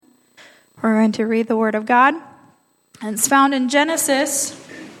We're going to read the Word of God. And it's found in Genesis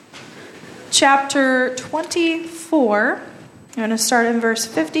chapter 24. I'm going to start in verse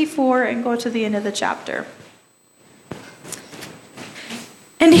 54 and go to the end of the chapter.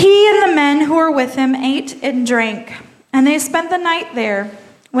 And he and the men who were with him ate and drank, and they spent the night there.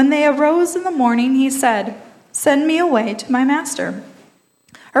 When they arose in the morning, he said, "Send me away to my master."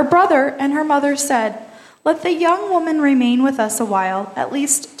 Her brother and her mother said, "Let the young woman remain with us a while, at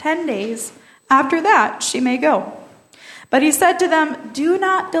least 10 days. After that, she may go." But he said to them, "Do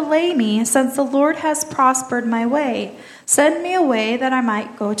not delay me, since the Lord has prospered my way. Send me away that I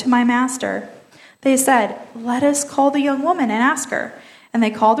might go to my master." They said, "Let us call the young woman and ask her." And they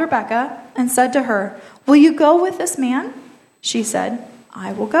called Rebekah and said to her, "Will you go with this man?" She said,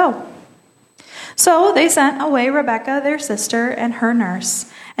 "I will go." So they sent away Rebekah, their sister, and her nurse,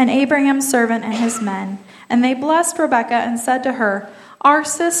 and Abraham's servant and his men. And they blessed Rebekah and said to her, "Our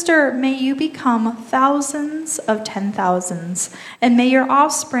sister, may you become thousands of 10,000s, and may your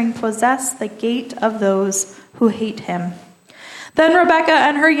offspring possess the gate of those who hate him." Then Rebekah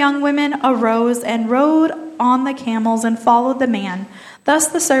and her young women arose and rode on the camels and followed the man. Thus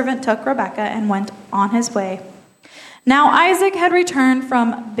the servant took Rebekah and went on his way. Now Isaac had returned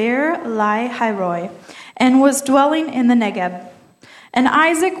from Beer-lahai-roi and was dwelling in the Negeb. And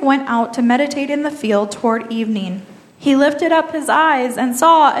Isaac went out to meditate in the field toward evening. He lifted up his eyes and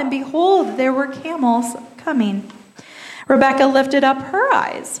saw, and behold, there were camels coming. Rebekah lifted up her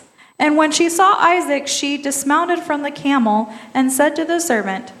eyes, and when she saw Isaac, she dismounted from the camel and said to the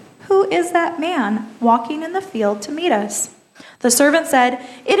servant, "Who is that man walking in the field to meet us?" The servant said,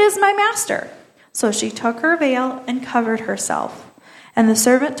 "It is my master." So she took her veil and covered herself. And the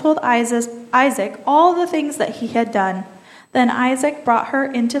servant told Isaac all the things that he had done. Then Isaac brought her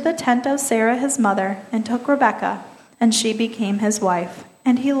into the tent of Sarah his mother and took Rebekah, and she became his wife,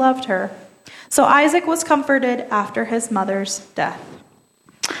 and he loved her. So Isaac was comforted after his mother's death.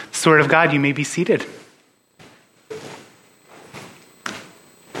 It's the word of God. You may be seated.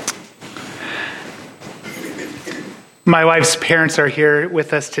 My wife's parents are here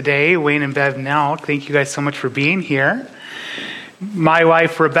with us today, Wayne and Bev Nelk. Thank you guys so much for being here. My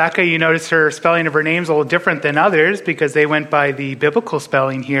wife, Rebekah, you notice her spelling of her name's a little different than others because they went by the biblical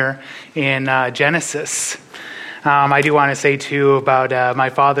spelling here in Genesis. I do want to say, too, about my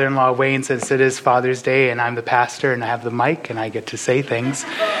father-in-law, Wayne, since it is Father's Day and I'm the pastor and I have the mic and I get to say things,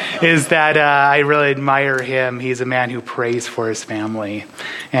 is that I really admire him. He's a man who prays for his family,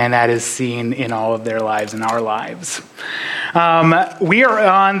 and that is seen in all of their lives and our lives. We are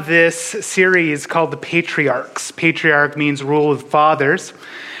on this series called The Patriarchs. Patriarch means rule of fathers.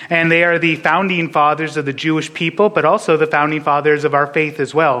 And they are the founding fathers of the Jewish people, but also the founding fathers of our faith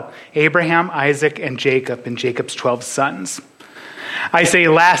as well. Abraham, Isaac, and Jacob, and Jacob's 12 sons. I say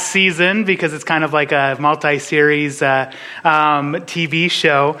last season because it's kind of like a multi-series TV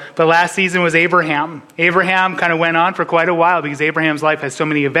show, but last season was Abraham. Abraham kind of went on for quite a while because Abraham's life has so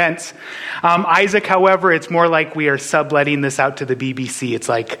many events. Isaac, however, it's more like we are subletting this out to the BBC. It's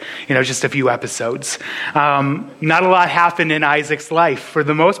like, just a few episodes. Not a lot happened in Isaac's life. For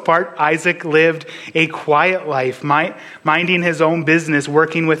the most part, Isaac lived a quiet life, minding his own business,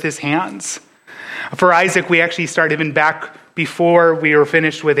 working with his hands. For Isaac, we actually start even back before we were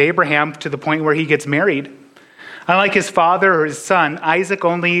finished with Abraham to the point where he gets married. Unlike his father or his son, Isaac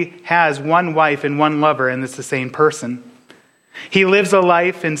only has one wife and one lover, and it's the same person. He lives a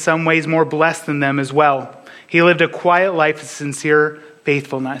life in some ways more blessed than them as well. He lived a quiet life of sincere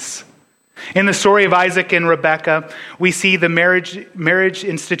faithfulness. In the story of Isaac and Rebekah, we see the marriage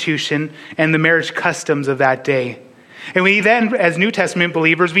institution and the marriage customs of that day. And we then, as New Testament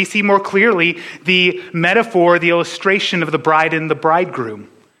believers, we see more clearly the metaphor, the illustration of the bride and the bridegroom.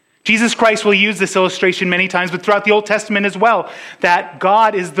 Jesus Christ will use this illustration many times, but throughout the Old Testament as well, that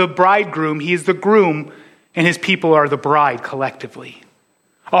God is the bridegroom, he is the groom, and his people are the bride collectively.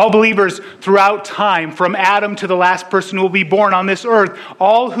 All believers throughout time, from Adam to the last person who will be born on this earth,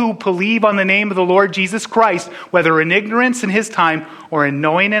 all who believe on the name of the Lord Jesus Christ, whether in ignorance in his time or in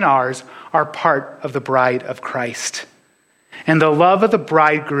knowing in ours, are part of the bride of Christ. And the love of the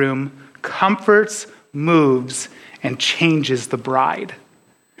bridegroom comforts, moves, and changes the bride.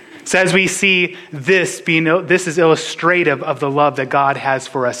 So as we see this is illustrative of the love that God has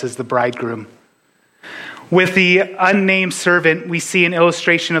for us as the bridegroom. With the unnamed servant, we see an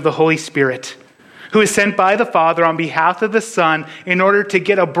illustration of the Holy Spirit, who is sent by the Father on behalf of the Son in order to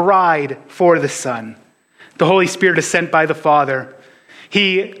get a bride for the Son. The Holy Spirit is sent by the Father.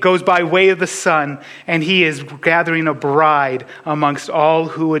 He goes by way of the Son, and he is gathering a bride amongst all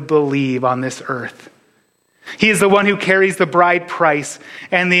who would believe on this earth. He is the one who carries the bride price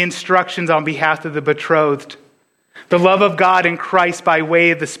and the instructions on behalf of the betrothed. The love of God in Christ by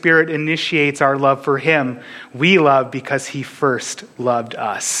way of the Spirit initiates our love for him. We love because he first loved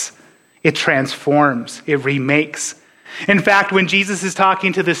us. It transforms, it remakes. In fact, when Jesus is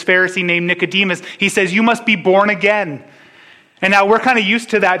talking to this Pharisee named Nicodemus, he says, you must be born again. And now we're kind of used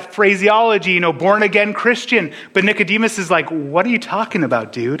to that phraseology, born again Christian. But Nicodemus is like, what are you talking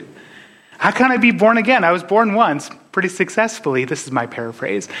about, dude? How can I be born again? I was born once, pretty successfully. This is my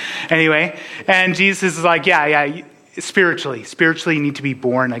paraphrase. Anyway, and Jesus is like, yeah, spiritually you need to be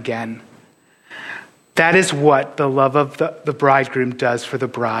born again. That is what the love of the bridegroom does for the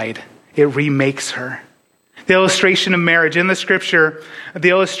bride. It remakes her. The illustration of marriage. In the scripture, the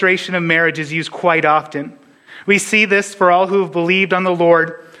illustration of marriage is used quite often. We see this for all who have believed on the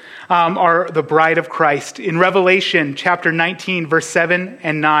Lord are the bride of Christ. In Revelation chapter 19, verse 7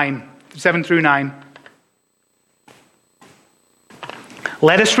 through 9.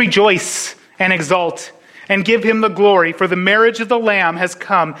 Let us rejoice and exult and give him the glory, for the marriage of the Lamb has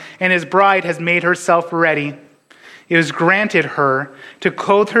come, and his bride has made herself ready. It was granted her to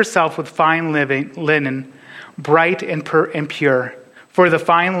clothe herself with fine linen, bright and pure. For the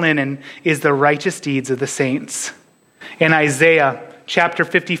fine linen is the righteous deeds of the saints. In Isaiah chapter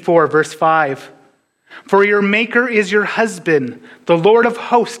 54, verse 5. For your Maker is your husband, the Lord of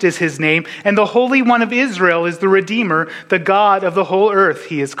hosts is his name, and the Holy One of Israel is the Redeemer, the God of the whole earth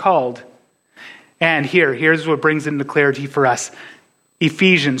he is called. And here's what brings into clarity for us.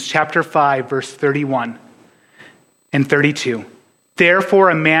 Ephesians chapter 5, verse 31 and 32. Therefore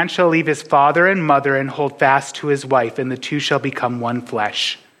a man shall leave his father and mother and hold fast to his wife, and the two shall become one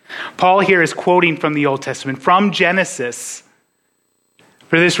flesh. Paul here is quoting from the Old Testament, from Genesis.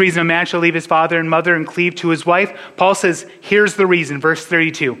 For this reason, a man shall leave his father and mother and cleave to his wife. Paul says, here's the reason, verse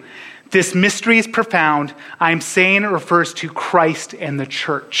 32. This mystery is profound. I'm saying it refers to Christ and the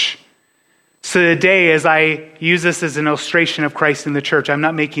church. So today, as I use this as an illustration of Christ and the church, I'm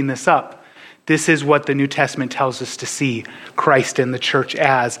not making this up. This is what the New Testament tells us to see Christ and the church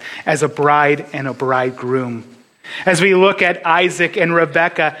as a bride and a bridegroom. As we look at Isaac and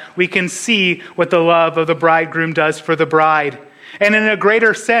Rebekah, we can see what the love of the bridegroom does for the bride. And in a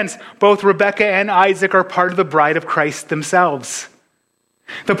greater sense, both Rebekah and Isaac are part of the bride of Christ themselves.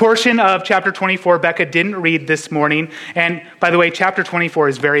 The portion of chapter 24 Becca didn't read this morning. And by the way, chapter 24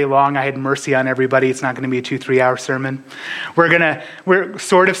 is very long. I had mercy on everybody. It's not going to be a 2-3 hour sermon. We're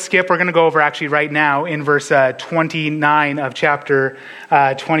sort of skip. We're going to go over actually right now in verse 29 of chapter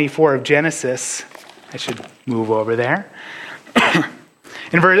 24 of Genesis. I should move over there.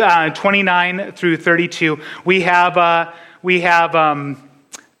 In verse 29 through 32, we have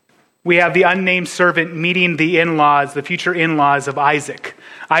the unnamed servant meeting the in-laws, the future in-laws of Isaac.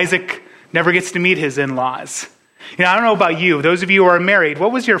 Isaac never gets to meet his in-laws. I don't know about you. Those of you who are married,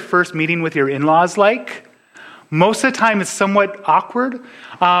 what was your first meeting with your in-laws like? Most of the time, it's somewhat awkward.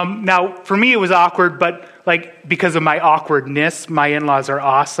 Now, for me, it was awkward, but because of my awkwardness, my in-laws are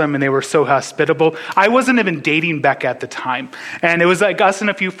awesome, and they were so hospitable. I wasn't even dating Becca at the time. And it was like us and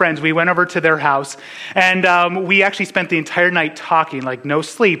a few friends. We went over to their house, and we actually spent the entire night talking, no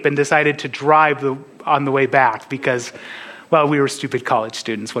sleep, and decided to drive on the way back because, well, we were stupid college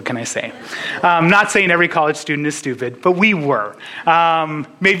students. What can I say? Not saying every college student is stupid, but we were.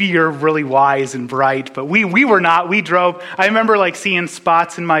 Maybe you're really wise and bright, but we were not. We drove. I remember seeing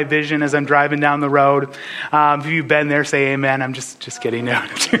spots in my vision as I'm driving down the road. If you've been there, say amen. I'm just kidding. I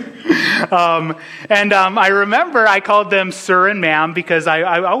remember I called them sir and ma'am because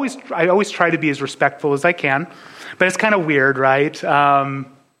I always try to be as respectful as I can, but it's kind of weird, right?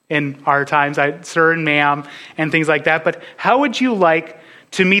 In our times, sir and ma'am and things like that. But how would you like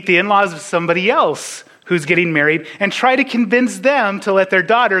to meet the in-laws of somebody else who's getting married and try to convince them to let their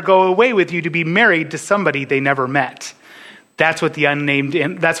daughter go away with you to be married to somebody they never met? That's what the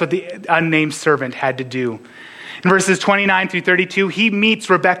unnamed servant had to do. In verses 29 through 32, he meets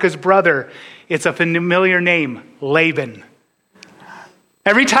Rebekah's brother. It's a familiar name, Laban.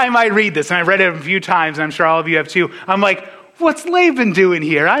 Every time I read this, and I've read it a few times, and I'm sure all of you have too, I'm like, what's Laban doing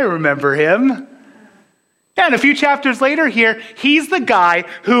here? I remember him. And a few chapters later here, he's the guy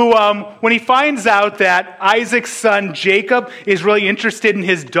who, when he finds out that Isaac's son Jacob is really interested in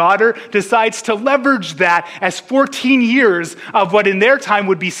his daughter, decides to leverage that as 14 years of what in their time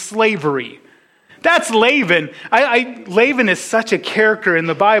would be slavery. That's Laban. Laban is such a character in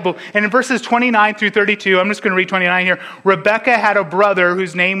the Bible. And in verses 29 through 32, I'm just going to read 29 here. Rebekah had a brother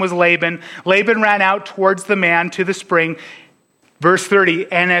whose name was Laban. Laban ran out towards the man to the spring. Verse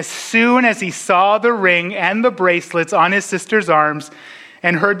 30, and as soon as he saw the ring and the bracelets on his sister's arms,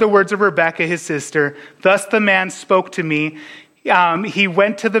 and heard the words of Rebekah, his sister. Thus the man spoke to me. He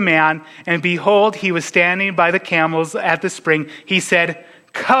went to the man, and behold, he was standing by the camels at the spring. He said,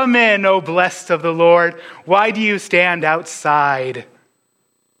 "Come in, O blessed of the Lord. Why do you stand outside?"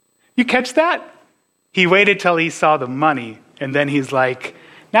 You catch that? He waited till he saw the money, and then he's like,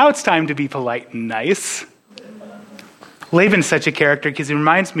 now it's time to be polite and nice. Laban's such a character because he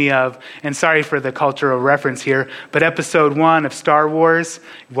reminds me of, and sorry for the cultural reference here, but episode 1 of Star Wars,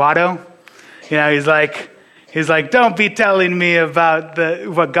 Watto. You know, he's like, don't be telling me about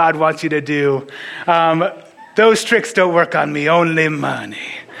what God wants you to do. Those tricks don't work on me, only money.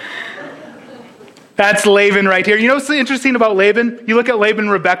 That's Laban right here. You know what's interesting about Laban? You look at Laban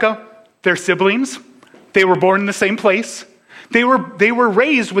and Rebekah, they're siblings. They were born in the same place. They were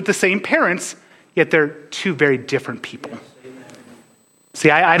raised with the same parents, yet they're two very different people.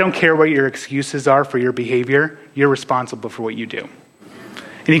 See, I don't care what your excuses are for your behavior. You're responsible for what you do.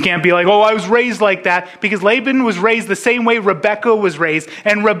 And you can't be like, oh, I was raised like that, because Laban was raised the same way Rebekah was raised.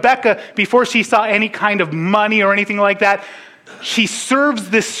 And Rebekah, before she saw any kind of money or anything like that, she serves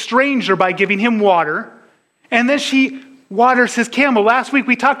this stranger by giving him water. And then she waters his camel. Last week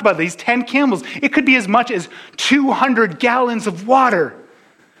we talked about these 10 camels. It could be as much as 200 gallons of water.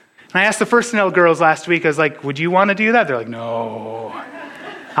 And I asked the First Nell girls last week, I was like, would you want to do that? They're like, no,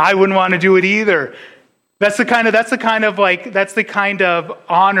 I wouldn't want to do it either. That's the kind of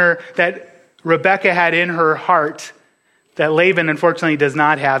honor that Rebekah had in her heart that Laban unfortunately does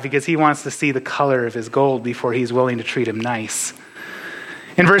not have, because he wants to see the color of his gold before he's willing to treat him nice.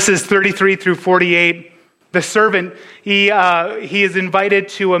 In verses 33 through 48, the servant, he is invited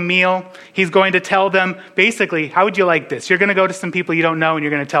to a meal. He's going to tell them, basically, how would you like this? You're going to go to some people you don't know, and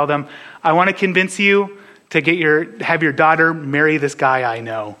you're going to tell them, I want to convince you to have your daughter marry this guy I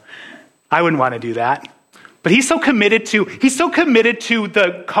know. I wouldn't want to do that. But he's so committed to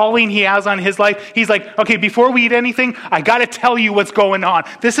the calling he has on his life. He's like, okay, before we eat anything, I got to tell you what's going on.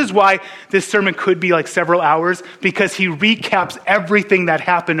 This is why this sermon could be like several hours, because he recaps everything that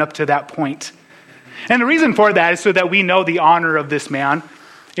happened up to that point. And the reason for that is so that we know the honor of this man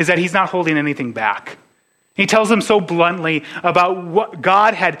is that he's not holding anything back. He tells them so bluntly about what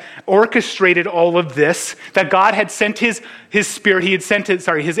God had orchestrated all of this, that God had sent his spirit,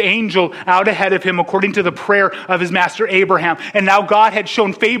 his angel out ahead of him according to the prayer of his master Abraham. And now God had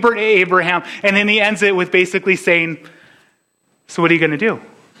shown favor to Abraham. And then he ends it with basically saying, so what are you going to do?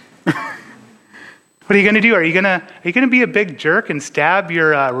 What are you going to do? Are you going to be a big jerk and stab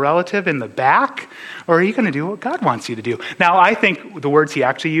your relative in the back? Or are you going to do what God wants you to do? Now, I think the words he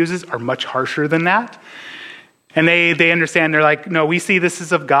actually uses are much harsher than that. And they understand, they're like, no, we see this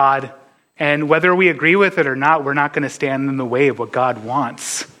is of God. And whether we agree with it or not, we're not going to stand in the way of what God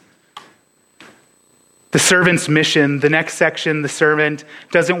wants. The servant's mission, the next section, the servant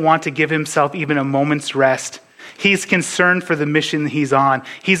doesn't want to give himself even a moment's rest. He's concerned for the mission he's on.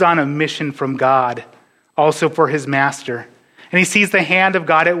 He's on a mission from God, also for his master. And he sees the hand of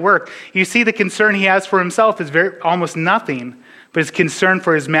God at work. You see, the concern he has for himself is almost nothing, but his concern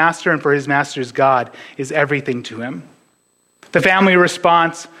for his master and for his master's God is everything to him. The family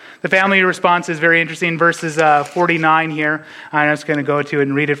response is very interesting. Verses 49 here. I'm just going to go to it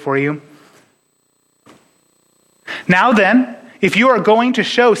and read it for you. Now then, if you are going to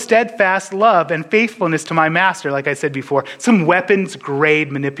show steadfast love and faithfulness to my master, like I said before, some weapons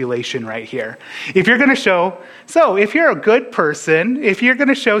grade manipulation right here. If you're a good person, if you're going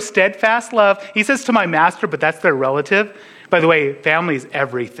to show steadfast love, he says to my master, but that's their relative. By the way, family is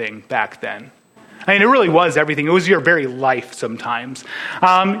everything back then. I mean, it really was everything. It was your very life sometimes.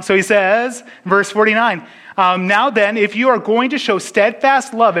 So he says, verse 49, now then, if you are going to show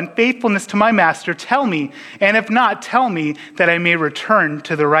steadfast love and faithfulness to my master, tell me, and if not, tell me that I may return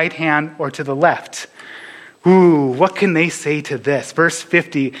to the right hand or to the left. Ooh, what can they say to this? Verse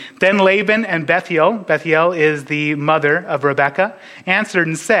 50, then Laban and Bethuel is the mother of Rebekah, answered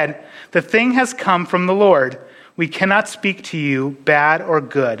and said, the thing has come from the Lord. We cannot speak to you bad or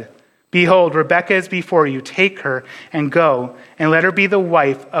good. Behold, Rebekah is before you. Take her and go, and let her be the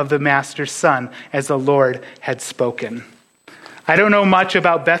wife of the master's son, as the Lord had spoken. I don't know much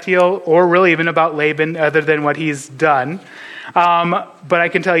about Bethuel or really even about Laban other than what he's done. But I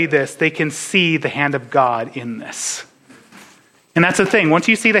can tell you this, they can see the hand of God in this. And that's the thing. Once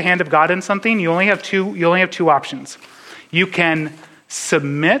you see the hand of God in something, you only have two options. You can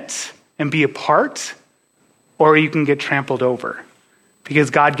submit and be a part, or you can get trampled over.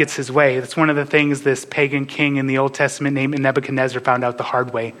 Because God gets his way. That's one of the things this pagan king in the Old Testament named Nebuchadnezzar found out the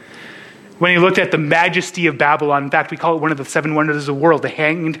hard way. When he looked at the majesty of Babylon, in fact, we call it one of the 7 wonders of the world, the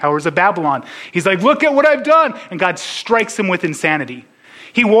Hanging Towers of Babylon. He's like, look at what I've done. And God strikes him with insanity.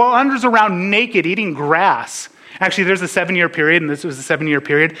 He wanders around naked, eating grass. Actually, there's a 7-year period, and this was a 7-year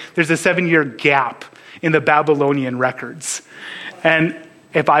period. There's a 7-year gap in the Babylonian records. And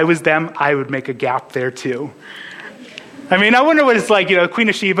if I was them, I would make a gap there too. I mean, I wonder what it's like, Queen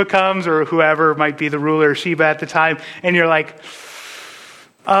of Sheba comes, or whoever might be the ruler of Sheba at the time, and you're like,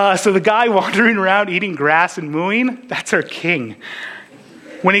 so the guy wandering around eating grass and mooing, that's our king.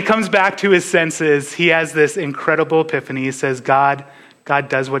 When he comes back to his senses, he has this incredible epiphany. He says, God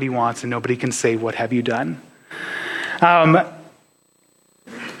does what he wants, and nobody can say, what have you done? I'm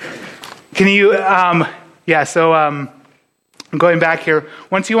going back here.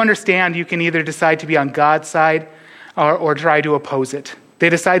 Once you understand, you can either decide to be on God's side or try to oppose it. They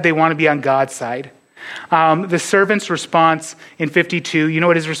decide they want to be on God's side. The servant's response in 52, you know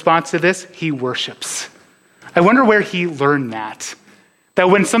what his response to this? He worships. I wonder where he learned that. That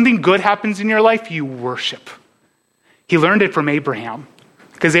when something good happens in your life, you worship. He learned it from Abraham.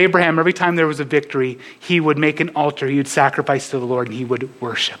 Because Abraham, every time there was a victory, he would make an altar, he would sacrifice to the Lord, and he would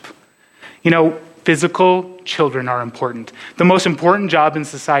worship. Physical children are important. The most important job in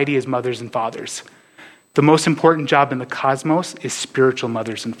society is mothers and fathers. The most important job in the cosmos is spiritual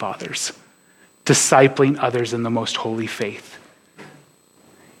mothers and fathers, discipling others in the most holy faith.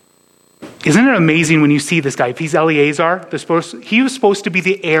 Isn't it amazing when you see this guy? If he's Eleazar, he was supposed to be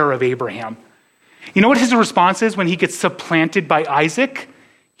the heir of Abraham. You know what his response is when he gets supplanted by Isaac?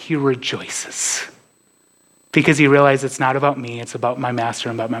 He rejoices because he realizes it's not about me, it's about my master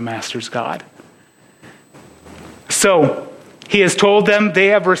and about my master's God. So he has told them, they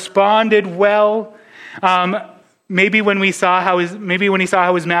have responded well. Maybe when he saw how his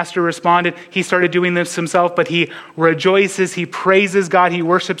master responded, he started doing this himself, but he rejoices, he praises God, he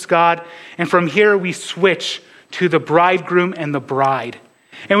worships God. And from here we switch to the bridegroom and the bride.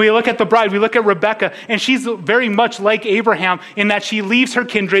 And we look at the bride, we look at Rebecca, and she's very much like Abraham in that she leaves her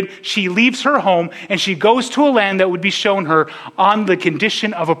kindred, she leaves her home, and she goes to a land that would be shown her on the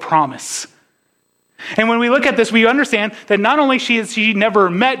condition of a promise. And when we look at this, we understand that not only she never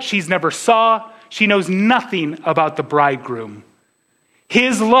met, she's never saw, she knows nothing about the bridegroom.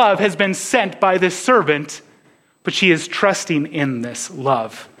 His love has been sent by this servant, but she is trusting in this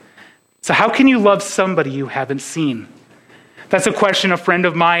love. So how can you love somebody you haven't seen? That's a question a friend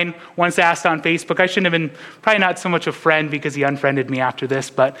of mine once asked on Facebook. I shouldn't have been, probably not so much a friend because he unfriended me after this,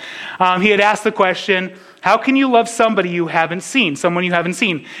 but he had asked the question, how can you love somebody you haven't seen, someone you haven't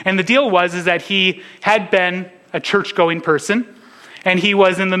seen? And the deal is that he had been a church-going person, and he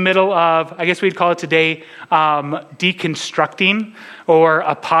was in the middle of, I guess we'd call it today, deconstructing, or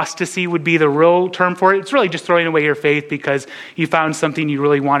apostasy would be the real term for it. It's really just throwing away your faith because you found something you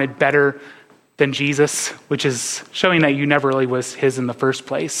really wanted better than Jesus, which is showing that you never really was his in the first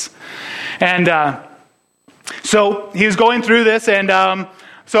place. And so he was going through this, and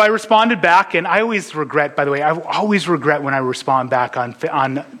so I responded back, and I always regret, by the way, I always regret when I respond back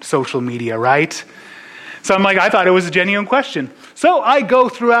on social media, right? So I'm like, I thought it was a genuine question. So I go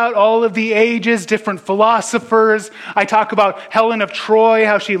throughout all of the ages, different philosophers. I talk about Helen of Troy,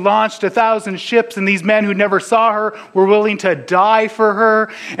 how she launched 1,000 ships, and these men who never saw her were willing to die for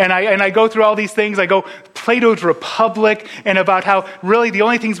her. And I go through all these things. I go Plato's Republic, and about how really the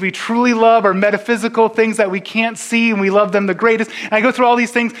only things we truly love are metaphysical things that we can't see, and we love them the greatest. And I go through all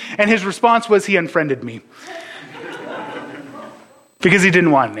these things, and his response was he unfriended me. Because he didn't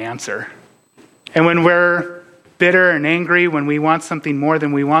want an answer. And when we're bitter and angry, when we want something more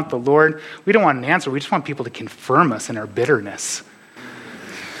than we want the Lord, we don't want an answer. We just want people to confirm us in our bitterness.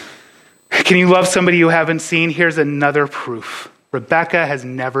 Can you love somebody you haven't seen? Here's another proof. Rebecca has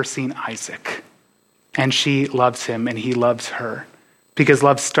never seen Isaac, and she loves him, and he loves her. Because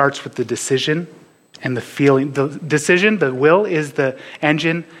love starts with the decision and the feeling. The decision, the will is the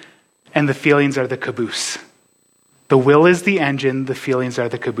engine, and the feelings are the caboose. The will is the engine, the feelings are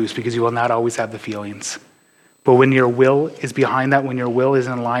the caboose, because you will not always have the feelings. But when your will is behind that, when your will is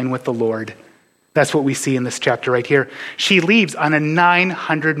in line with the Lord, that's what we see in this chapter right here. She leaves on a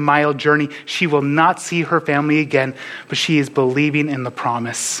 900-mile journey. She will not see her family again, but she is believing in the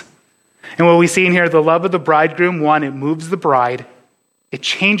promise. And what we see in here, the love of the bridegroom, 1, it moves the bride. It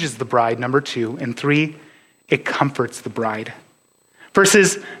changes the bride, number 2. And 3, it comforts the bride.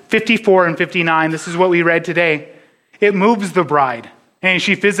 Verses 54 and 59, this is what we read today. It moves the bride. And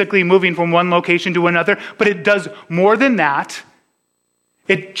she's physically moving from one location to another, but it does more than that.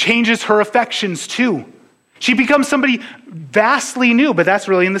 It changes her affections too. She becomes somebody vastly new, but that's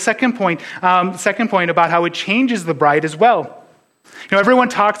really in the second point about how it changes the bride as well. You know, everyone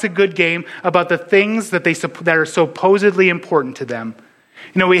talks a good game about the things that are supposedly important to them.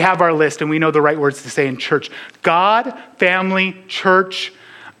 You know, we have our list and we know the right words to say in church. God, family, church,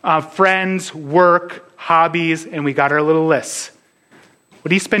 friends, work, hobbies, and we got our little lists. What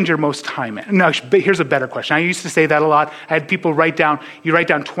do you spend your most time in? No, but here's a better question. I used to say that a lot. I had people write down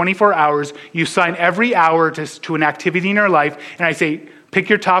 24 hours. You sign every hour to an activity in your life. And I say, pick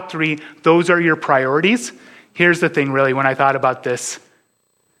your top 3. Those are your priorities. Here's the thing, really, when I thought about this.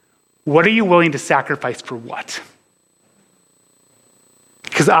 What are you willing to sacrifice for what?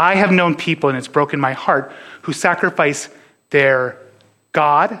 Because I have known people, and it's broken my heart, who sacrifice their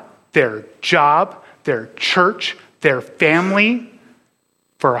God, their job, their church, their family,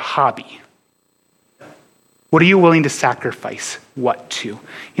 for a hobby. What are you willing to sacrifice what to? You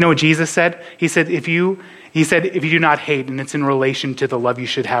know what Jesus said? He said, if you do not hate, and it's in relation to the love you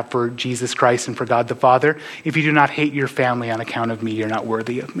should have for Jesus Christ and for God the Father, if you do not hate your family on account of me, you're not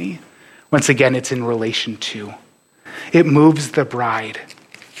worthy of me. Once again, it's in relation to. It moves the bride.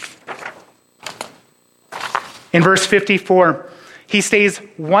 In verse 54, he stays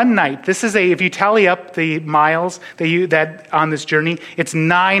one night. This is if you tally up the miles that on this journey, it's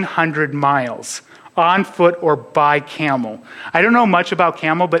 900 miles on foot or by camel. I don't know much about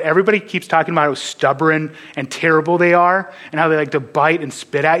camel, but everybody keeps talking about how stubborn and terrible they are and how they like to bite and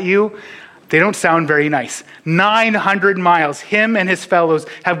spit at you. They don't sound very nice. 900 miles. Him and his fellows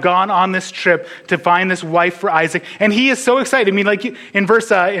have gone on this trip to find this wife for Isaac. And he is so excited. I mean, like in verse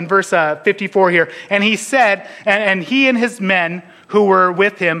 54 here. And he said, and he and his men who were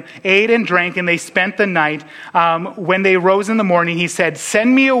with him ate and drank, and they spent the night. When they rose in the morning, he said,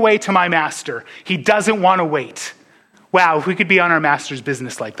 send me away to my master. He doesn't want to wait. Wow, if we could be on our master's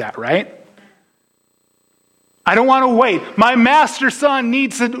business like that, right? I don't want to wait. My master's son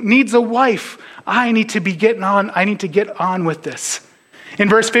needs a wife. I need to get on with this. In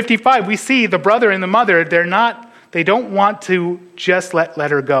verse 55, we see the brother and the mother, they don't want to just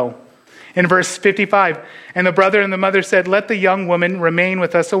let her go. In verse 55, and the brother and the mother said, let the young woman remain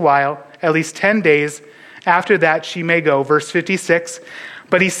with us a while, at least 10 days. After that, she may go. Verse 56,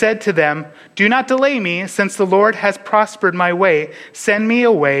 but he said to them, do not delay me, since the Lord has prospered my way. Send me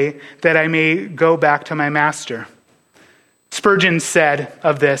away that I may go back to my master. Spurgeon said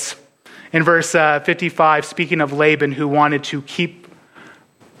of this in verse 55, speaking of Laban, who wanted to keep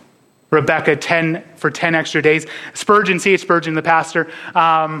Rebekah for 10 extra days. Spurgeon, C.H. Spurgeon, the pastor,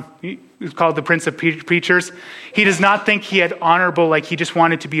 he's called the Prince of Preachers. He does not think he had honorable, like he just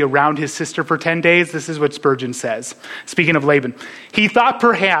wanted to be around his sister for 10 days. This is what Spurgeon says, speaking of Laban. He thought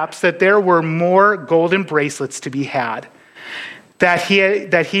perhaps that there were more golden bracelets to be had, that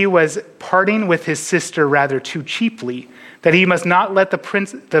he was parting with his sister rather too cheaply, that he must not let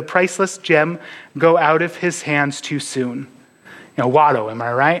the priceless gem go out of his hands too soon. You know, Watto, am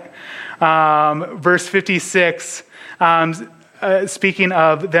I right? Verse 56, speaking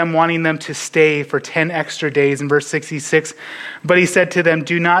of them wanting them to stay for 10 extra days in verse 66, but he said to them,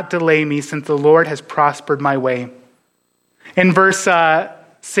 do not delay me, since the Lord has prospered my way. In verse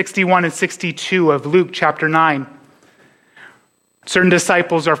 61 and 62 of Luke chapter 9, certain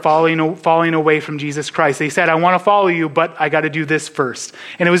disciples are falling away from Jesus Christ. They said, I want to follow you, but I got to do this first.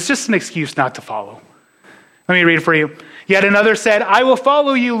 And it was just an excuse not to follow. Let me read it for you. Yet another said, I will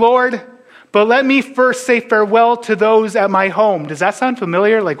follow you, Lord, but let me first say farewell to those at my home. Does that sound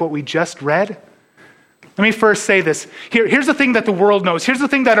familiar, like what we just read? Let me first say this. Here's the thing that the world knows. Here's the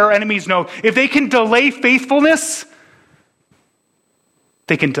thing that our enemies know. If they can delay faithfulness,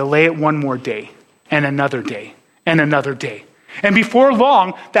 they can delay it one more day and another day and another day. And before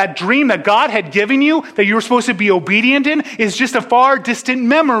long, that dream that God had given you, that you were supposed to be obedient in, is just a far distant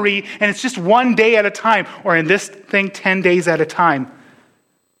memory, and it's just one day at a time, or in this thing, 10 days at a time.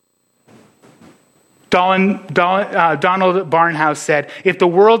 Donald Barnhouse said, if the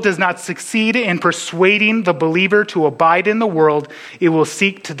world does not succeed in persuading the believer to abide in the world, it will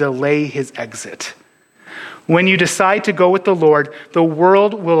seek to delay his exit. When you decide to go with the Lord, the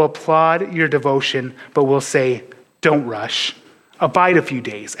world will applaud your devotion, but will say, don't rush. Abide a few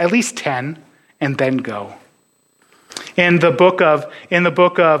days, at least 10, and then go. In the book of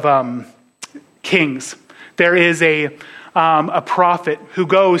Kings, there is a prophet who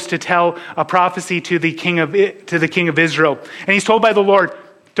goes to tell a prophecy to the king of Israel, and he's told by the Lord,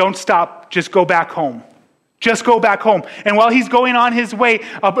 "Don't stop, just go back home. Just go back home." And while he's going on his way,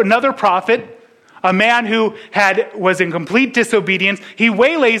 another prophet, a man who was in complete disobedience, he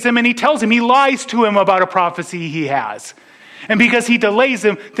waylays him and he tells him, he lies to him about a prophecy he has. And because he delays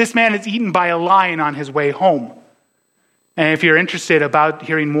him, this man is eaten by a lion on his way home. And if you're interested about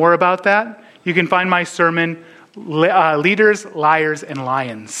hearing more about that, you can find my sermon, Leaders, Liars, and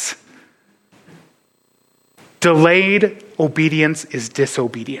Lions. Delayed obedience is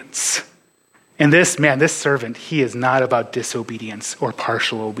disobedience. And this servant, he is not about disobedience or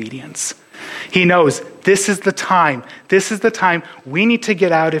partial obedience. He knows this is the time. This is the time we need to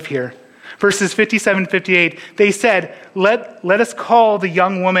get out of here. Verses 57, 58, they said, let us call the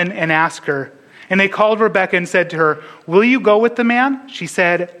young woman and ask her. And they called Rebekah and said to her, will you go with the man? She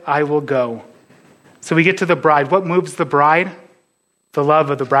said, I will go. So we get to the bride. What moves the bride? The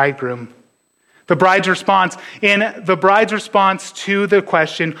love of the bridegroom. The bride's response. In the bride's response to the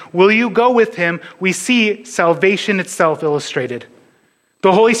question, will you go with him? We see salvation itself illustrated.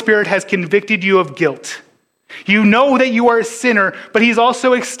 The Holy Spirit has convicted you of guilt. You know that you are a sinner, but he's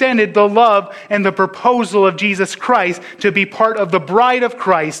also extended the love and the proposal of Jesus Christ to be part of the bride of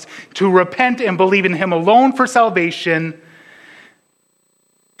Christ, to repent and believe in him alone for salvation.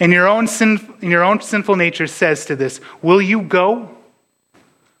 And your own sinful nature says to this, will you go?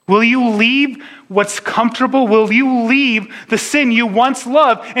 Will you leave what's comfortable? Will you leave the sin you once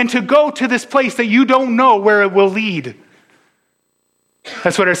loved and to go to this place that you don't know where it will lead?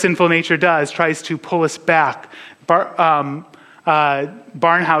 That's what our sinful nature does, tries to pull us back. Barnhouse's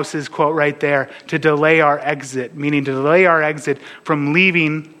quote right there, to delay our exit, meaning to delay our exit from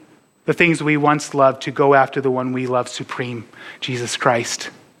leaving the things we once loved to go after the one we love supreme, Jesus Christ.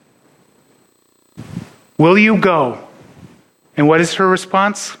 Will you go? And what is her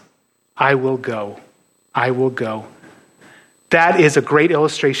response? I will go. I will go. That is a great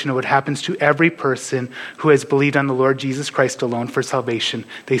illustration of what happens to every person who has believed on the Lord Jesus Christ alone for salvation.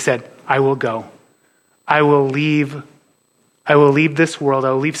 They said, I will go. I will leave this world.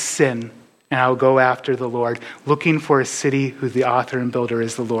 I will leave sin, and I will go after the Lord, looking for a city whose the author and builder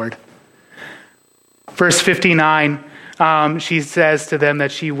is the Lord. Verse 59, she says to them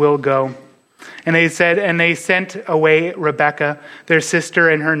that she will go. And they sent away Rebekah, their sister,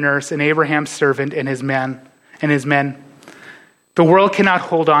 and her nurse, and Abraham's servant and his men. The world cannot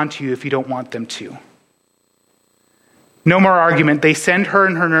hold on to you if you don't want them to. No more argument. They send her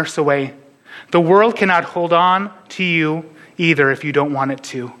and her nurse away. The world cannot hold on to you either if you don't want it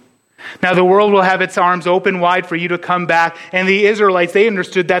to. Now the world will have its arms open wide for you to come back. And the Israelites, they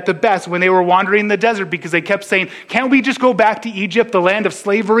understood that the best when they were wandering in the desert, because they kept saying, can't we just go back to Egypt, the land of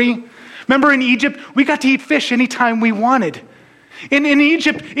slavery? Remember in Egypt, we got to eat fish anytime we wanted. In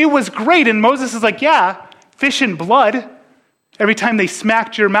Egypt, it was great. And Moses is like, yeah, fish and blood. Every time they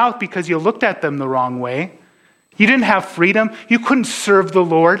smacked your mouth because you looked at them the wrong way. You didn't have freedom. You couldn't serve the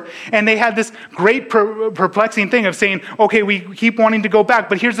Lord. And they had this great perplexing thing of saying, okay, we keep wanting to go back.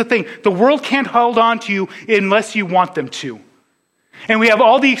 But here's the thing. The world can't hold on to you unless you want them to. And we have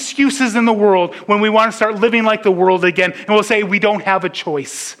all the excuses in the world when we want to start living like the world again. And we'll say we don't have a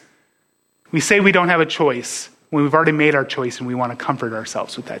choice. We say we don't have a choice when we've already made our choice and we want to comfort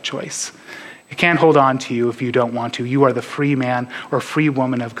ourselves with that choice. It can't hold on to you if you don't want to. You are the free man or free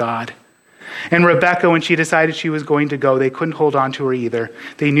woman of God. And Rebekah, when she decided she was going to go, they couldn't hold on to her either.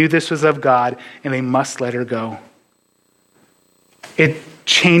 They knew this was of God, and they must let her go. It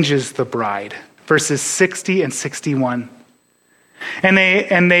changes the bride. Verses 60 and 61.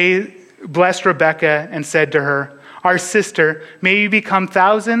 And they blessed Rebekah and said to her, our sister, may you become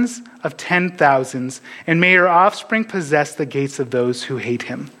thousands of 10,000s, and may your offspring possess the gates of those who hate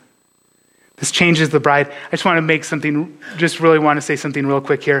him. This changes the bride. I just want to say something real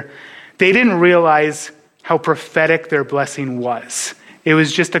quick here. They didn't realize how prophetic their blessing was. It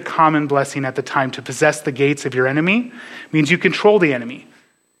was just a common blessing at the time. To possess the gates of your enemy means you control the enemy.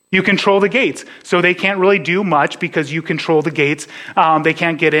 You control the gates. So they can't really do much because you control the gates. They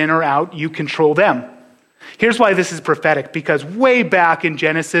can't get in or out. You control them. Here's why this is prophetic, because way back in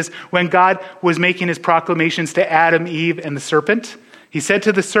Genesis, when God was making his proclamations to Adam, Eve, and the serpent, he said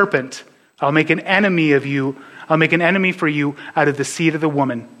to the serpent, I'll make an enemy of you. I'll make an enemy for you out of the seed of the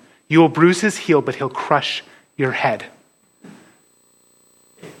woman. You will bruise his heel, but he'll crush your head.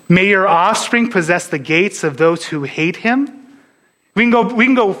 May your offspring possess the gates of those who hate him. We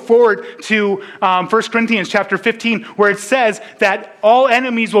can go forward to 1 Corinthians chapter 15, where it says that all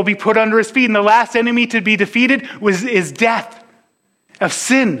enemies will be put under his feet, and the last enemy to be defeated is death of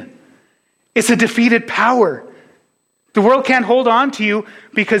sin. It's a defeated power. The world can't hold on to you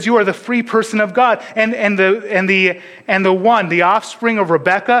because you are the free person of God. And the offspring of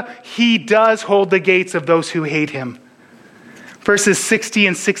Rebekah, he does hold the gates of those who hate him. Verses 60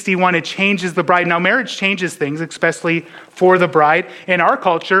 and 61, it changes the bride. Now, marriage changes things, especially for the bride. In our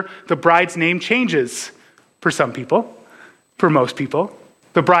culture, the bride's name changes for some people, for most people.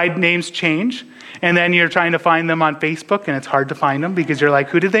 The bride names change, and then you're trying to find them on Facebook, and it's hard to find them because you're like,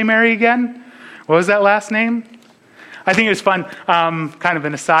 who did they marry again? What was that last name? I think it was fun, kind of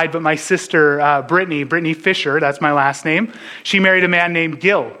an aside, but my sister, Brittany Fisher, that's my last name, she married a man named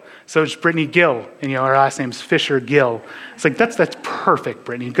Gill. So it's Brittany Gill, and her last name's Fisher Gill. It's like, that's perfect,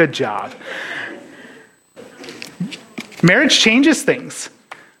 Brittany, good job. Marriage changes things.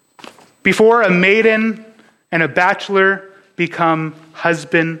 Before, a maiden and a bachelor become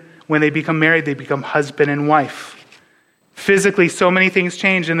husband. When they become married, they become husband and wife. Physically, so many things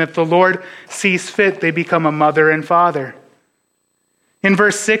change, and if the Lord sees fit, they become a mother and father. In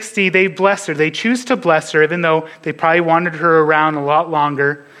verse 60, they bless her. They choose to bless her, even though they probably wanted her around a lot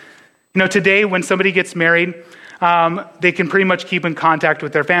longer. Today, when somebody gets married, they can pretty much keep in contact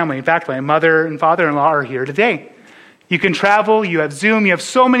with their family. In fact, my mother and father-in-law are here today. You can travel, you have Zoom, you have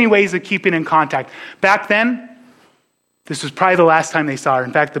so many ways of keeping in contact. Back then, this was probably the last time they saw her.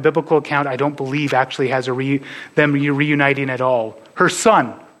 In fact, the biblical account, I don't believe, actually has them reuniting at all. Her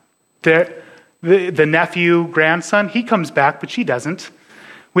son, the nephew, grandson, he comes back, but she doesn't.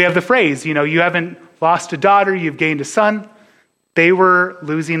 We have the phrase, you haven't lost a daughter, you've gained a son. They were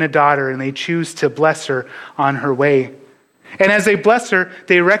losing a daughter, and they choose to bless her on her way. And as they bless her,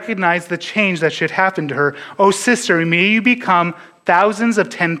 they recognize the change that should happen to her. Oh, sister, may you become thousands of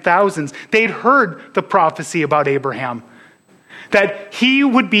 10,000s. They'd heard the prophecy about Abraham, that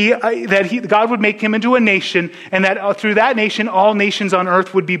God would make him into a nation, and that through that nation, all nations on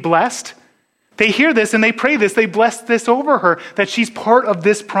earth would be blessed. They hear this and they pray this. They bless this over her, that she's part of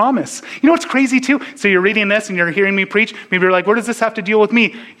this promise. You know what's crazy too? So you're reading this and you're hearing me preach. Maybe you're like, what does this have to deal with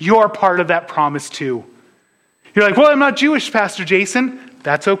me? You're part of that promise too. You're like, well, I'm not Jewish, Pastor Jason.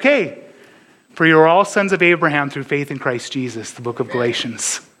 That's okay. For you're all sons of Abraham through faith in Christ Jesus, the book of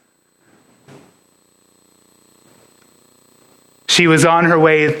Galatians. She was on her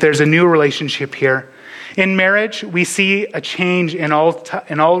way. There's a new relationship here. In marriage, we see a change in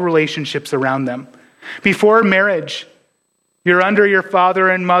all relationships around them. Before marriage, you're under your father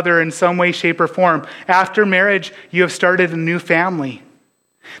and mother in some way, shape, or form. After marriage, you have started a new family.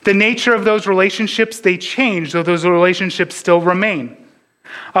 The nature of those relationships, they change, though those relationships still remain.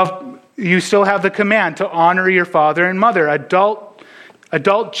 You still have the command to honor your father and mother.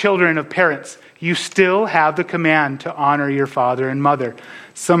 Adult children of parents, you still have the command to honor your father and mother.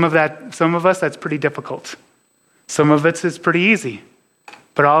 Some of us, that's pretty difficult. Some of it is pretty easy.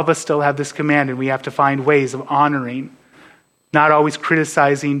 But all of us still have this command, and we have to find ways of honoring, not always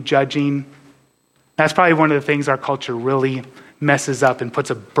criticizing, judging. That's probably one of the things our culture really messes up and puts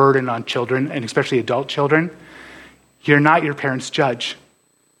a burden on children, and especially adult children. You're not your parents' judge.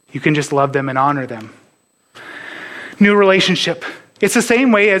 You can just love them and honor them. New relationship. It's the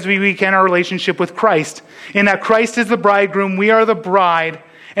same way as we begin our relationship with Christ. In that Christ is the bridegroom, we are the bride,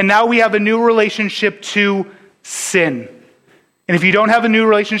 and now we have a new relationship to sin. And if you don't have a new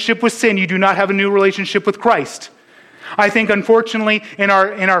relationship with sin, you do not have a new relationship with Christ. I think, unfortunately, in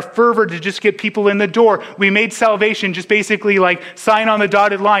our fervor to just get people in the door, we made salvation just basically like sign on the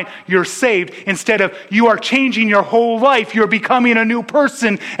dotted line, you're saved, instead of you are changing your whole life, you're becoming a new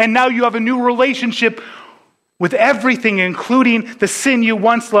person, and now you have a new relationship with everything, including the sin you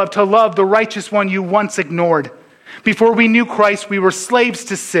once loved, to love the righteous one you once ignored. Before we knew Christ, we were slaves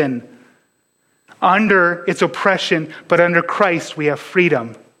to sin, under its oppression, but under Christ we have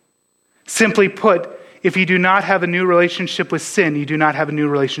freedom. Simply put, if you do not have a new relationship with sin, you do not have a new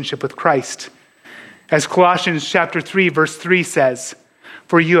relationship with Christ. As Colossians chapter 3, verse 3 says,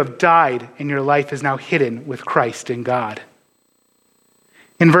 for you have died, and your life is now hidden with Christ in God.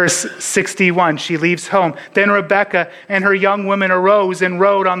 In verse 61, she leaves home. Then Rebekah and her young women arose and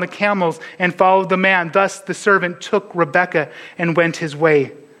rode on the camels and followed the man. Thus the servant took Rebekah and went his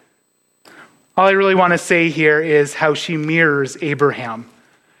way. All I really want to say here is how she mirrors Abraham.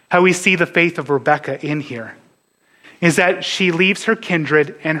 How we see the faith of Rebekah in here is that she leaves her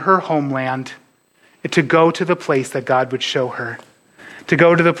kindred and her homeland to go to the place that God would show her, to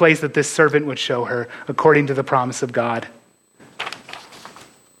go to the place that this servant would show her, according to the promise of God.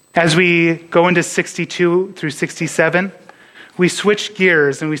 As we go into 62 through 67, we switch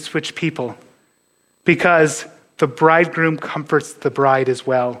gears and we switch people because the bridegroom comforts the bride as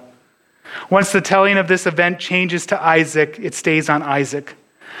well. Once the telling of this event changes to Isaac, it stays on Isaac.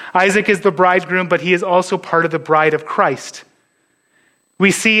 Isaac is the bridegroom, but he is also part of the bride of Christ.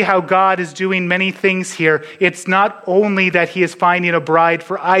 We see how God is doing many things here. It's not only that he is finding a bride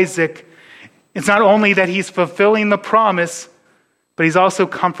for Isaac. It's not only that he's fulfilling the promise, but he's also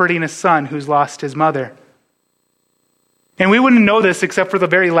comforting a son who's lost his mother. And we wouldn't know this except for the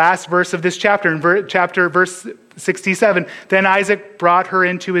very last verse of this chapter. In verse 67. Then Isaac brought her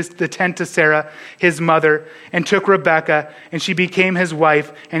into the tent to Sarah, his mother, and took Rebekah, and she became his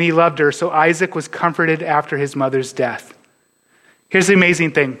wife, and he loved her. So Isaac was comforted after his mother's death. Here's the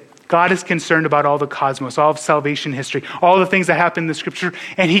amazing thing. God is concerned about all the cosmos, all of salvation history, all the things that happen in the scripture,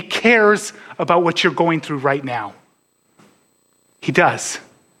 and he cares about what you're going through right now. He does.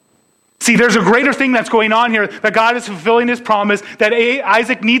 See, there's a greater thing that's going on here, that God is fulfilling his promise, that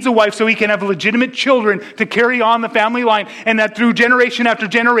Isaac needs a wife so he can have legitimate children to carry on the family line, and that through generation after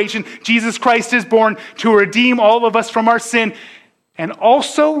generation, Jesus Christ is born to redeem all of us from our sin. And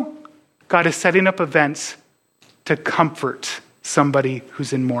also, God is setting up events to comfort somebody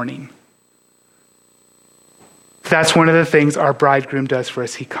who's in mourning. That's one of the things our bridegroom does for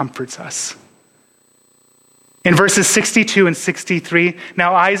us. He comforts us. In verses 62 and 63,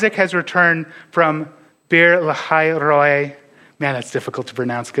 now Isaac has returned from Beer Lahai Roi. Man, that's difficult to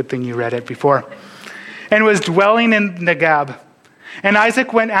pronounce. Good thing you read it before. And was dwelling in Negab. And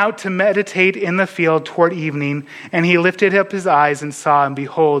Isaac went out to meditate in the field toward evening, and he lifted up his eyes and saw, and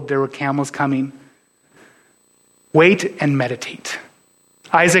behold, there were camels coming. Wait and meditate.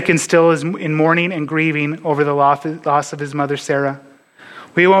 Isaac is still in mourning and grieving over the loss of his mother Sarah.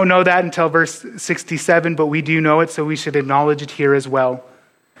 We won't know that until verse 67, but we do know it, so we should acknowledge it here as well.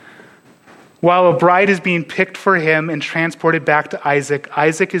 While a bride is being picked for him and transported back to Isaac,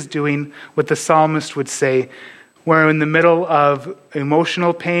 Isaac is doing what the psalmist would say, where in the middle of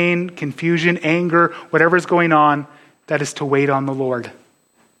emotional pain, confusion, anger, whatever's going on, that is to wait on the Lord.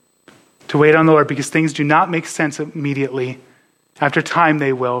 To wait on the Lord, because things do not make sense immediately. After time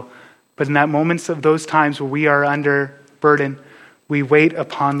they will. But in that moments of those times where we are under burden, we wait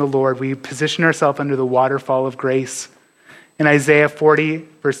upon the Lord. We position ourselves under the waterfall of grace. In Isaiah 40,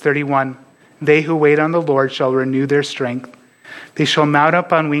 verse 31, they who wait on the Lord shall renew their strength. They shall mount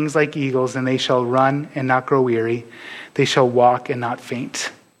up on wings like eagles, and they shall run and not grow weary. They shall walk and not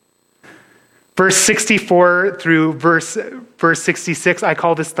faint. Verse 64 through verse 66, I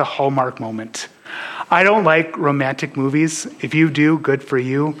call this the Hallmark moment. I don't like romantic movies. If you do, good for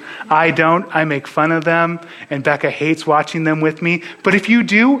you. I don't. I make fun of them, and Becca hates watching them with me. But if you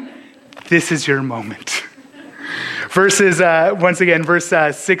do, this is your moment. Verse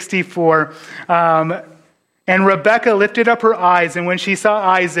 64. And Rebekah lifted up her eyes, and when she saw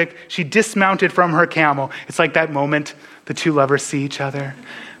Isaac, she dismounted from her camel. It's like that moment the two lovers see each other.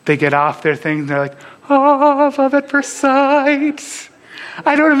 They get off their thing, and they're like, oh, love at first sight.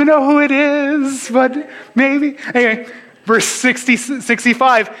 I don't even know who it is, but maybe. Anyway, verse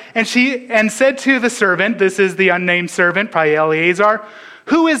 65, and said to the servant, this is the unnamed servant, probably Eleazar,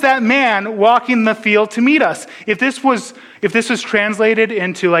 who is that man walking the field to meet us? If this was translated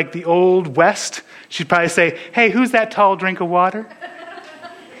into like the Old West, she'd probably say, hey, who's that tall drink of water?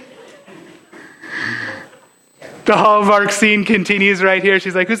 The Hallmark scene continues right here.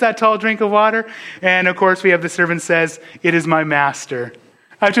 She's like, who's that tall drink of water? And of course, we have the servant says, it is my master.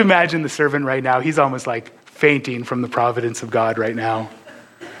 I have to imagine the servant right now. He's almost like fainting from the providence of God right now.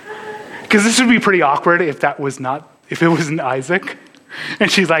 Because this would be pretty awkward if it wasn't Isaac.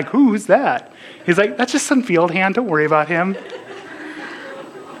 And she's like, who's that? He's like, that's just some field hand. Don't worry about him.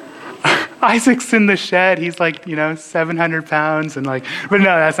 Isaac's in the shed. He's like, 700 pounds. But no,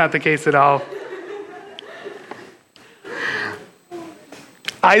 that's not the case at all.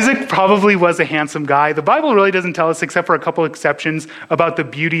 Isaac probably was a handsome guy. The Bible really doesn't tell us, except for a couple exceptions, about the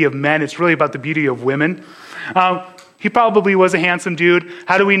beauty of men. It's really about the beauty of women. He probably was a handsome dude.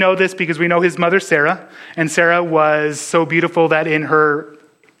 How do we know this? Because we know his mother, Sarah. And Sarah was so beautiful that in her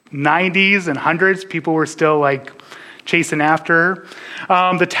 90s and hundreds, people were still chasing after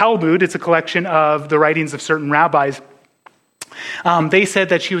her. The Talmud, it's a collection of the writings of certain rabbis. They said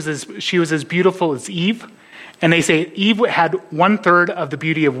that she was as beautiful as Eve. And they say Eve had 1/3 of the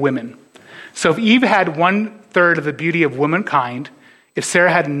beauty of women. So if Eve had 1/3 of the beauty of womankind, if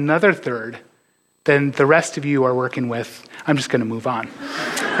Sarah had another third, then the rest of you are working with, I'm just going to move on.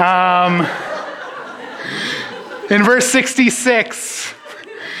 In verse 66,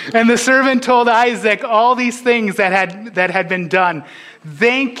 and the servant told Isaac all these things that had been done.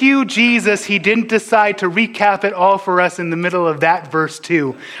 Thank you, Jesus. He didn't decide to recap it all for us in the middle of that verse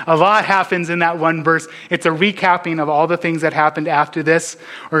too. A lot happens in that one verse. It's a recapping of all the things that happened after this,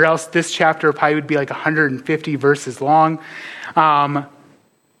 or else this chapter probably would be 150 verses long. And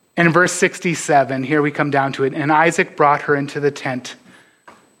in verse 67, here we come down to it. And Isaac brought her into the tent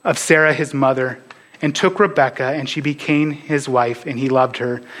of Sarah, his mother, and took Rebekah, and she became his wife, and he loved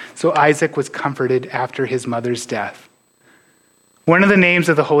her. So Isaac was comforted after his mother's death. One of the names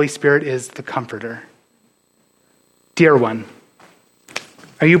of the Holy Spirit is the Comforter. Dear one,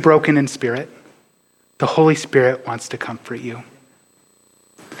 are you broken in spirit? The Holy Spirit wants to comfort you.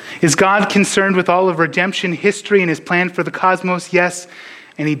 Is God concerned with all of redemption history and his plan for the cosmos? Yes.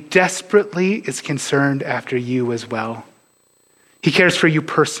 And he desperately is concerned after you as well. He cares for you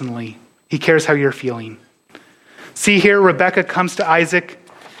personally. He cares how you're feeling. See here, Rebekah comes to Isaac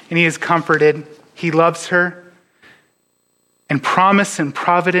and he is comforted. He loves her. And promise and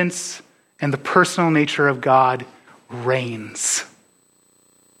providence and the personal nature of God reigns.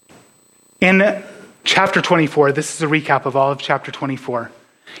 In chapter 24, this is a recap of all of chapter 24.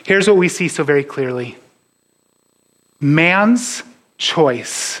 Here's what we see so very clearly. Man's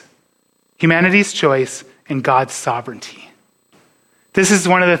choice, humanity's choice, and God's sovereignty. This is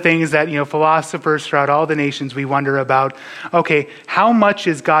one of the things that, philosophers throughout all the nations, we wonder about, okay, how much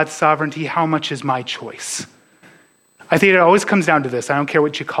is God's sovereignty? How much is my choice? I think it always comes down to this. I don't care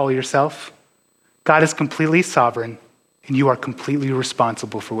what you call yourself. God is completely sovereign, and you are completely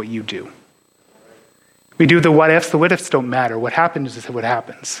responsible for what you do. We do the what ifs. The what ifs don't matter. What happens is what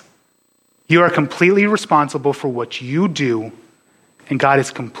happens. You are completely responsible for what you do, and God is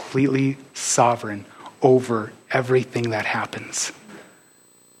completely sovereign over everything that happens.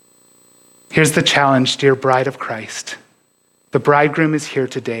 Here's the challenge, dear bride of Christ. The bridegroom is here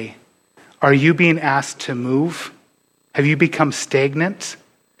today. Are you being asked to move? Have you become stagnant?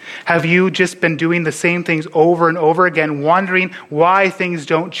 Have you just been doing the same things over and over again, wondering why things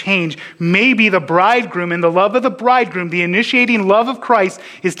don't change? Maybe the bridegroom and the love of the bridegroom, the initiating love of Christ,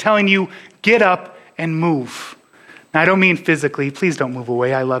 is telling you, get up and move. Now, I don't mean physically. Please don't move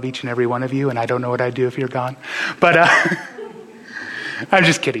away. I love each and every one of you, and I don't know what I'd do if you're gone. But I'm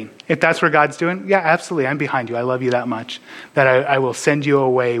just kidding. If that's where God's doing, yeah, absolutely. I'm behind you. I love you that much that I will send you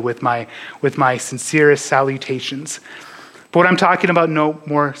away with my sincerest salutations. But what I'm talking about no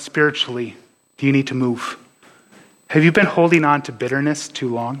more spiritually, do you need to move? Have you been holding on to bitterness too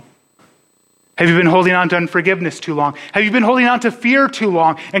long? Have you been holding on to unforgiveness too long? Have you been holding on to fear too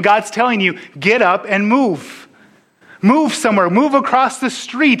long? And God's telling you, get up and move. Move somewhere. Move across the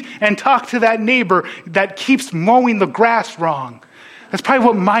street and talk to that neighbor that keeps mowing the grass wrong. That's probably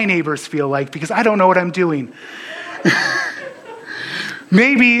what my neighbors feel like because I don't know what I'm doing.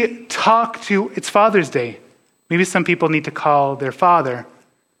 Maybe it's Father's Day. Maybe some people need to call their father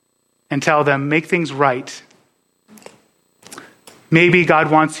and tell them, make things right. Maybe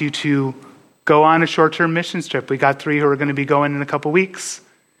God wants you to go on a short-term mission trip. We got 3 who are going to be going in a couple weeks.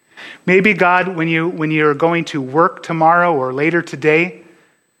 Maybe God, when you're going to work tomorrow or later today,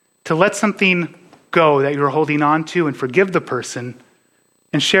 to let something go that you're holding on to and forgive the person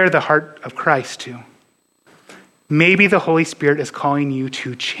and share the heart of Christ to. Maybe the Holy Spirit is calling you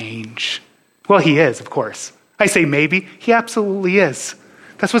to change. Well, he is, of course. I say maybe. He absolutely is.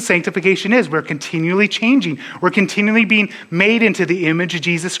 That's what sanctification is. We're continually changing. We're continually being made into the image of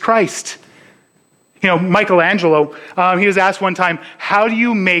Jesus Christ. Michelangelo, he was asked one time, how do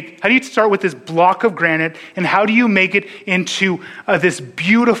you start with this block of granite and how do you make it into this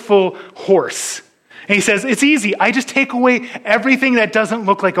beautiful horse? And he says, it's easy. I just take away everything that doesn't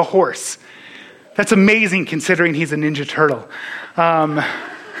look like a horse. That's amazing considering he's a Ninja Turtle.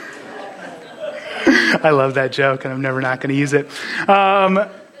 I love that joke, and I'm never not going to use it. The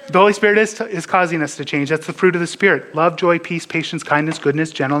Holy Spirit is causing us to change. That's the fruit of the Spirit. Love, joy, peace, patience, kindness,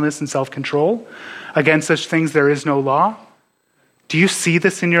 goodness, gentleness, and self-control. Against such things there is no law. Do you see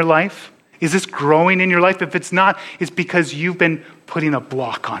this in your life? Is this growing in your life? If it's not, it's because you've been putting a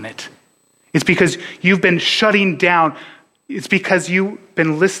block on it. It's because you've been shutting down. It's because you've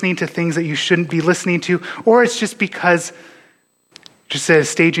been listening to things that you shouldn't be listening to. Or it's just because just at a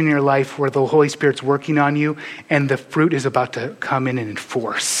stage in your life where the Holy Spirit's working on you and the fruit is about to come in and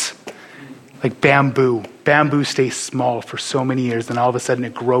enforce. Like bamboo. Bamboo stays small for so many years, and all of a sudden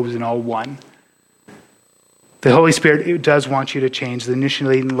it grows in all one. The Holy Spirit does want you to change. The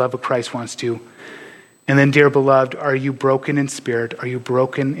initiating love of Christ wants to. And then, dear beloved, are you broken in spirit? Are you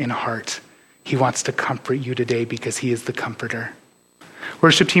broken in heart? He wants to comfort you today because he is the comforter.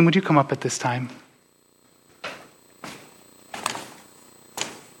 Worship team, would you come up at this time?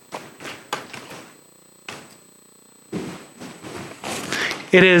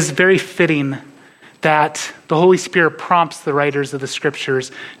 It is very fitting that the Holy Spirit prompts the writers of the scriptures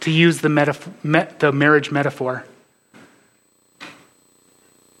to use the marriage metaphor.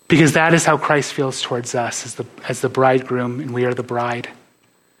 Because that is how Christ feels towards us as the bridegroom, and we are the bride.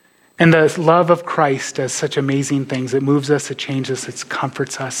 And the love of Christ does such amazing things. It moves us, it changes us, it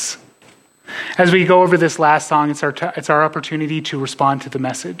comforts us. As we go over this last song, it's our opportunity to respond to the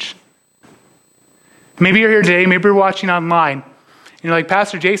message. Maybe you're here today, maybe you're watching online. You're like,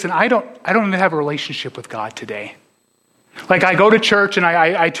 Pastor Jason, I don't even have a relationship with God today. Like I go to church and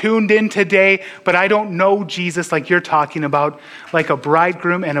I tuned in today, but I don't know Jesus like you're talking about. Like a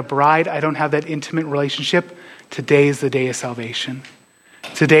bridegroom and a bride, I don't have that intimate relationship. Today is the day of salvation.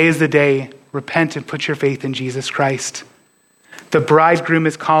 Today is the day. Repent and put your faith in Jesus Christ. The bridegroom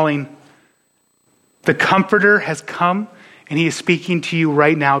is calling. The Comforter has come, and he is speaking to you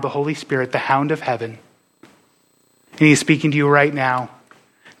right now, the Holy Spirit, the Hound of Heaven. And he is speaking to you right now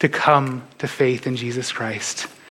to come to faith in Jesus Christ.